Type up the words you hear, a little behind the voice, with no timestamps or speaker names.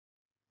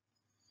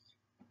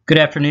Good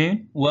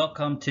afternoon.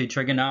 Welcome to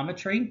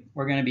Trigonometry.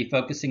 We're going to be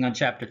focusing on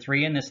Chapter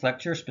 3 in this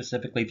lecture,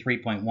 specifically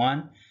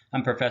 3.1.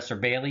 I'm Professor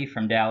Bailey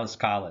from Dallas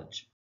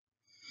College.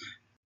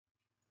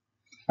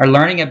 Our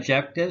learning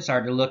objectives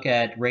are to look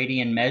at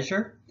radian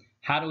measure,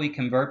 how do we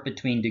convert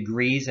between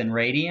degrees and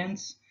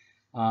radians,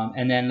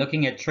 and then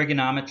looking at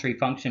trigonometry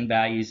function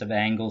values of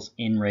angles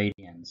in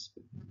radians.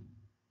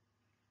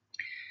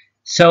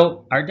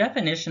 So our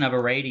definition of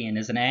a radian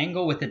is an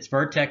angle with its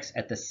vertex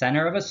at the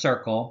center of a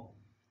circle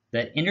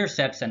that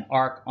intercepts an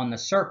arc on the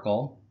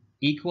circle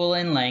equal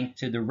in length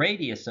to the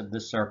radius of the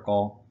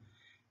circle,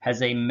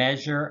 has a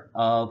measure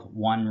of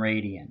 1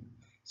 radian.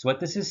 So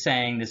what this is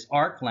saying, this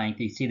arc length,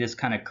 you see this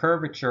kind of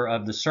curvature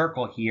of the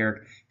circle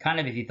here, kind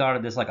of if you thought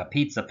of this like a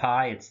pizza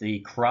pie, it's the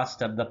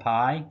crust of the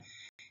pie,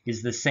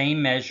 is the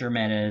same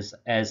measurement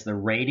as the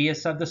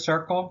radius of the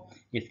circle.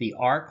 If the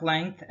arc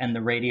length and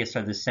the radius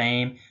are the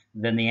same,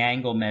 then the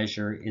angle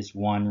measure is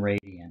 1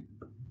 radian.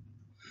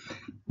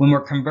 When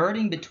we're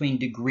converting between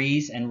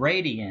degrees and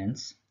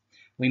radians,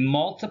 we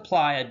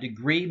multiply a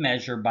degree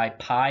measure by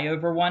pi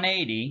over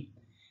 180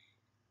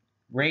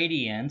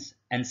 radians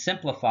and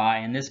simplify,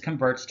 and this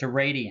converts to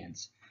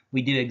radians.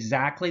 We do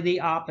exactly the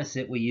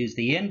opposite. We use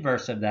the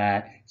inverse of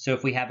that. So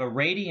if we have a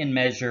radian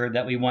measure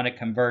that we want to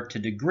convert to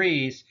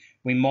degrees,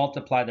 we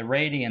multiply the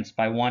radians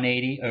by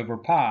 180 over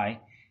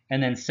pi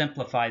and then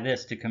simplify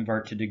this to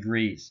convert to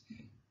degrees.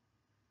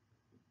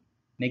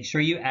 Make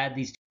sure you add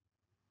these.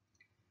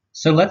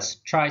 So let's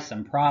try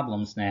some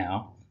problems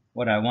now.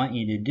 What I want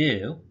you to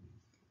do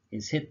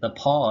is hit the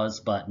pause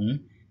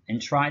button and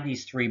try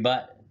these three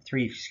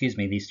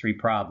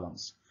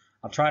problems.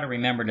 I'll try to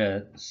remember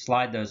to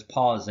slide those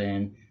pause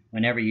in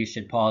whenever you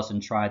should pause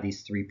and try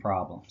these 3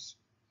 problems.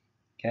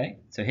 Okay,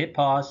 so hit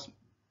pause,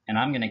 and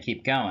I'm going to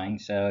keep going.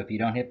 So if you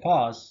don't hit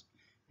pause,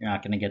 you're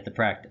not going to get the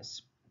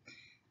practice.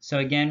 So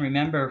again,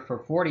 remember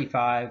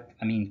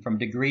from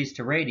degrees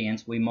to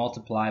radians, we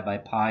multiply by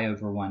pi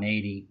over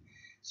 180.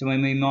 So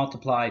when we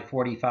multiply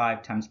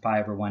 45 times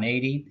pi over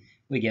 180,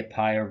 we get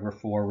pi over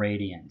 4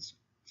 radians.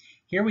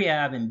 Here we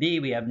have in B,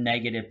 we have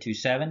negative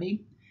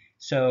 270.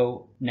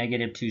 So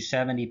negative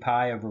 270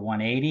 pi over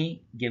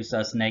 180 gives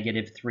us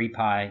negative 3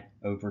 pi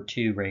over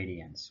 2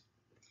 radians.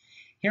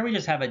 Here we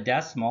just have a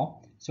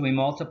decimal, so we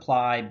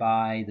multiply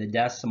by the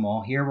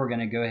decimal. Here we're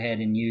going to go ahead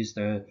and use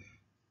the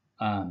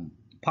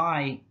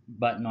pi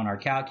button on our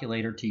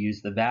calculator to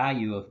use the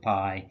value of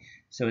pi.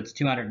 So it's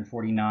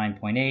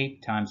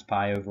 249.8 times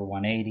pi over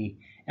 180,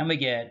 and we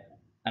get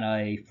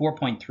a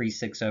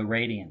 4.360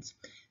 radians.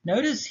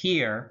 Notice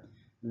here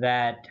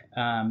that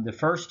the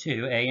first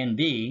two, A and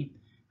B,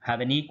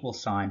 have an equal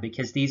sign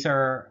because these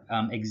are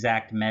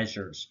exact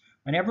measures.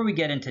 Whenever we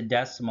get into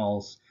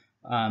decimals,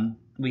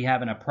 we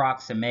have an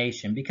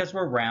approximation because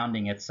we're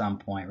rounding at some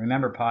point.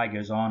 Remember, pi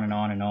goes on and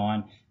on and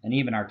on, and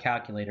even our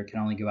calculator can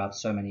only go out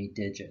so many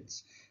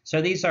digits. So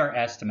these are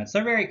estimates.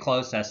 They're very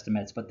close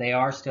estimates, but they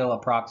are still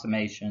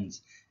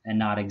approximations and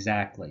not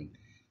exactly.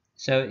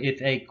 So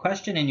if a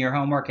question in your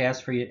homework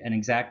asks for an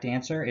exact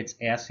answer, it's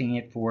asking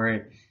it for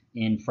it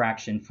in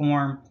fraction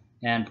form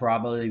and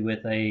probably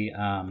with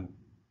a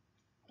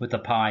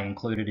pi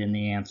included in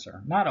the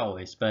answer. Not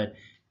always, but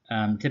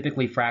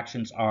typically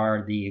fractions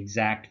are the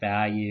exact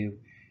value,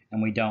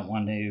 and we don't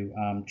want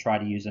to try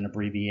to use an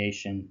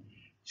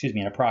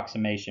an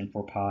approximation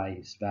for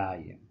pi's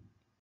value.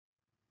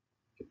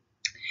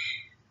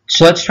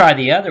 So let's try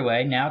the other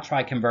way. Now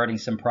try converting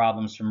some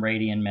problems from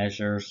radian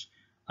measures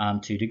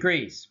to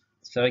degrees.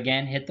 So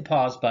again, hit the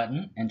pause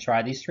button and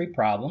try these 3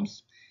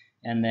 problems.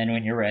 And then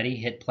when you're ready,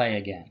 hit play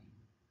again.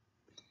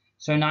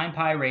 So 9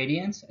 pi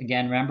radians.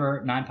 Again,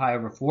 remember 9 pi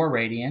over 4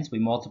 radians. We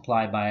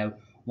multiply by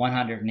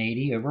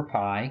 180 over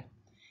pi.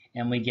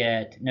 And we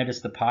get, notice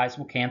the pi's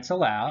will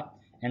cancel out.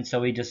 And so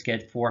we just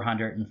get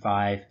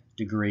 405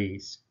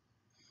 degrees.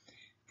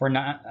 For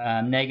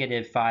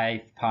negative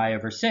 5 pi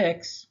over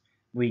 6,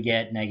 we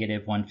get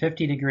negative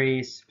 150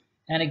 degrees.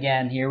 And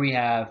again, here we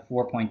have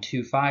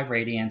 4.25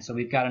 radians. So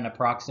we've got an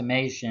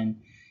approximation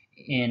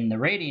in the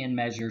radian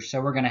measure. So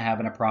we're going to have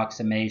an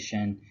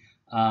approximation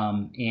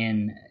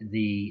in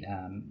the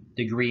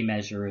degree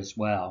measure as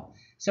well.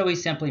 So we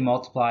simply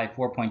multiply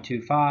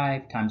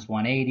 4.25 times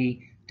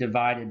 180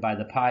 divided by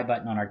the pi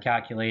button on our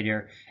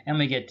calculator, and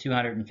we get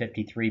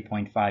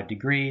 253.5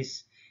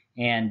 degrees.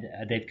 And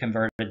they've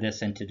converted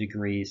this into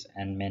degrees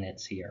and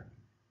minutes here.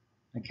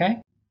 Okay?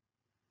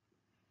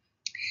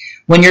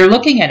 When you're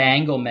looking at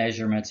angle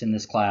measurements in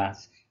this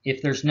class,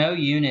 if there's no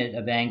unit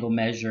of angle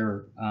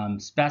measure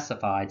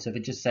specified, so if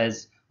it just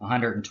says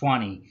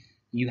 120,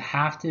 you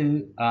have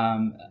to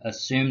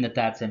assume that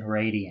that's in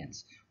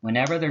radians.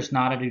 Whenever there's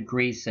not a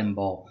degree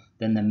symbol,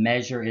 then the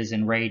measure is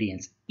in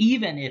radians,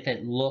 even if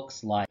it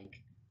looks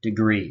like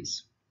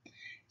degrees.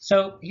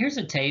 So here's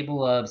a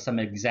table of some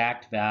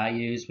exact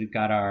values. We've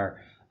got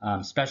our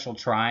special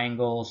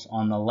triangles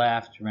on the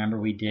left. Remember,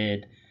 we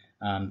did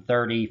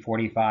 30,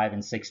 45,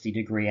 and 60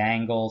 degree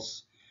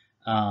angles.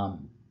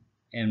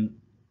 And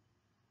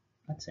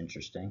that's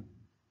interesting.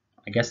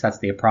 I guess that's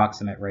the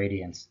approximate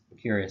radians.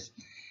 Curious.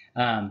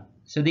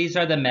 So these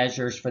are the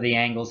measures for the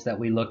angles that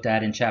we looked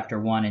at in Chapter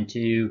 1 and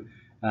 2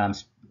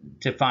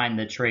 to find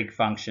the trig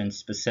function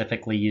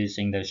specifically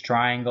using those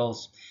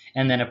triangles.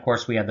 And then, of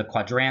course, we have the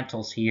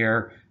quadrantals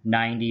here,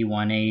 90,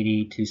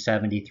 180,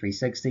 270,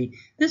 360.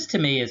 This, to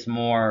me, is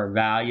more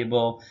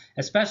valuable,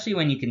 especially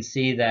when you can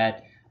see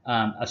that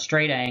a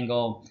straight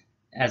angle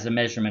has a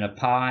measurement of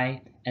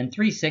pi, and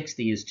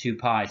 360 is 2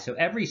 pi. So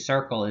every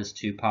circle is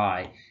 2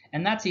 pi.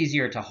 And that's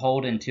easier to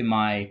hold into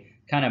my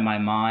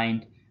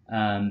mind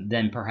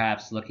than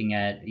perhaps looking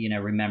at,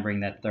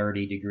 remembering that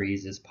 30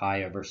 degrees is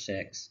pi over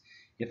 6.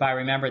 If I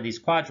remember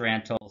these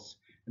quadrantals,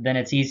 then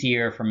it's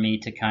easier for me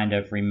to kind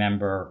of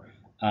remember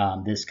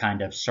this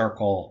kind of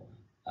circle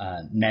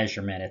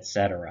measurement,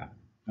 etc.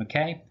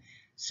 Okay,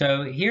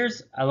 so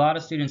here's a lot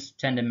of students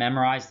tend to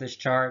memorize this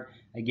chart.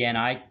 Again,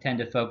 I tend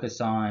to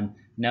focus on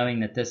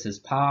knowing that this is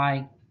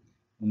pi.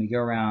 When we go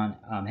around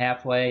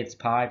halfway, it's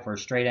pi for a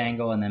straight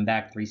angle, and then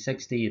back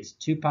 360, it's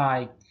 2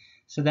 pi.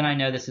 So then I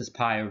know this is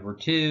pi over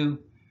 2.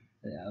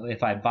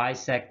 If I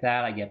bisect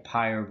that, I get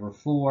pi over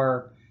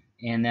 4.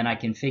 And then I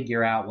can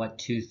figure out what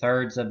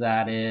 2/3 of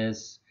that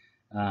is,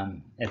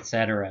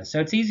 etc. So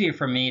it's easier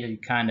for me to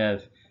kind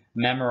of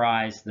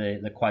memorize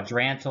the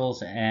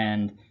quadrantals,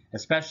 and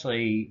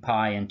especially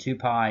pi and 2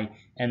 pi,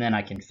 and then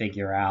I can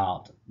figure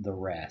out the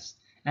rest.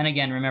 And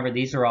again, remember,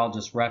 these are all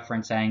just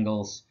reference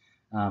angles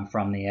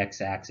from the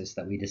x-axis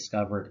that we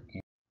discovered.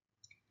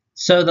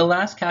 So the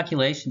last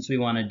calculations we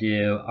want to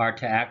do are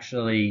to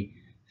actually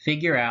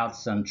figure out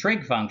some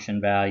trig function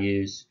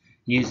values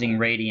using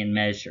radian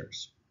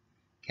measures.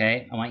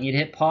 Okay, I want you to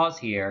hit pause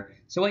here.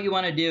 So what you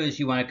want to do is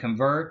you want to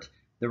convert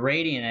the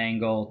radian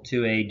angle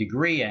to a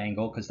degree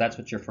angle, because that's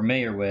what you're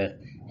familiar with,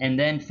 and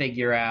then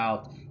figure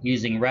out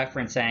using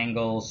reference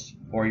angles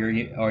or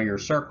your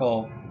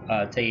circle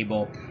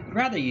table. I'd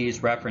rather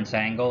use reference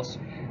angles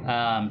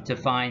to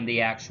find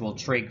the actual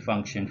trig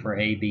function for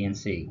A, B, and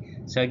C.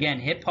 So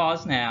again, hit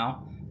pause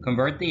now,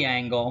 convert the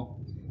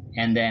angle,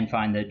 and then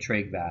find the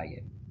trig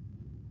value.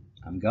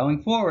 I'm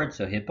going forward,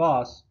 so hit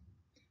pause.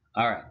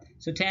 All right,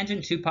 so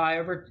tangent 2 pi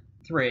over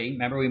 3.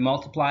 Remember, we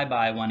multiply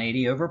by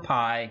 180 over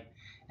pi,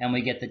 and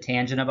we get the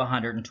tangent of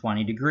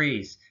 120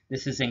 degrees.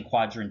 This is in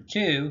quadrant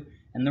 2,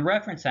 and the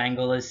reference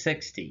angle is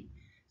 60.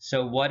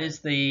 So what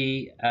is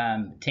the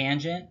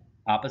tangent?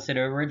 Opposite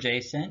over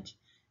adjacent.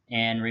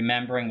 And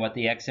remembering what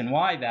the x and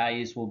y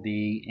values will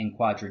be in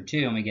quadrant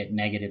 2, and we get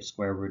negative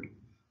square root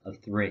of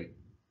 3.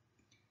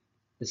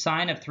 The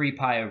sine of 3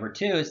 pi over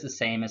 2 is the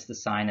same as the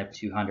sine of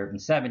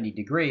 270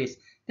 degrees.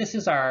 This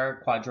is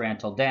our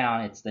quadrantal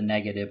down. It's the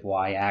negative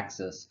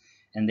y-axis.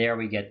 And there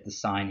we get the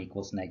sine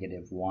equals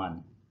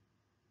 -1.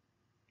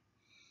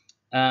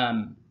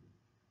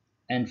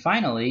 And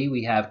finally,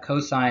 we have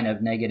cosine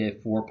of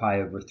 -4 pi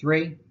over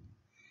 3.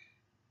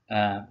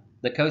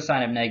 The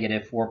cosine of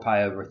 -4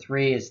 pi over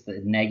 3 is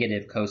the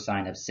negative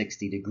cosine of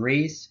 60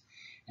 degrees.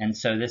 And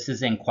so this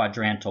is in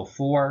quadrantal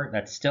 4.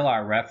 That's still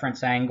our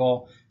reference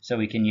angle. So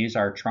we can use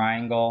our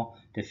triangle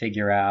to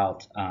figure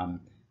out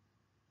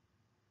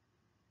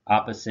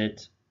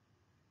opposite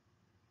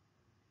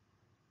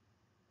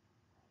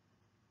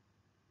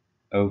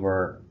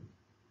over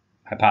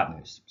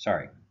hypotenuse.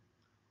 Sorry.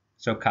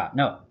 So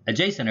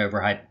adjacent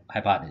over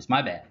hypotenuse.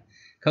 My bad.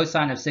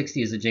 Cosine of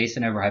 60 is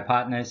adjacent over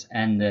hypotenuse,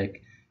 and the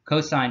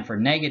cosine for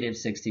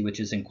 -60, which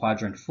is in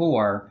quadrant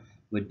 4,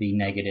 would be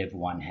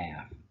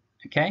 -1/2.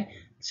 Okay,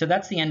 so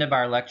that's the end of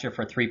our lecture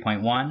for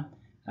 3.1.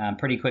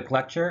 Pretty quick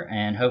lecture,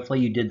 and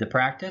hopefully you did the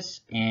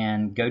practice.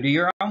 And go do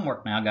your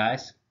homework now,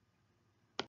 guys.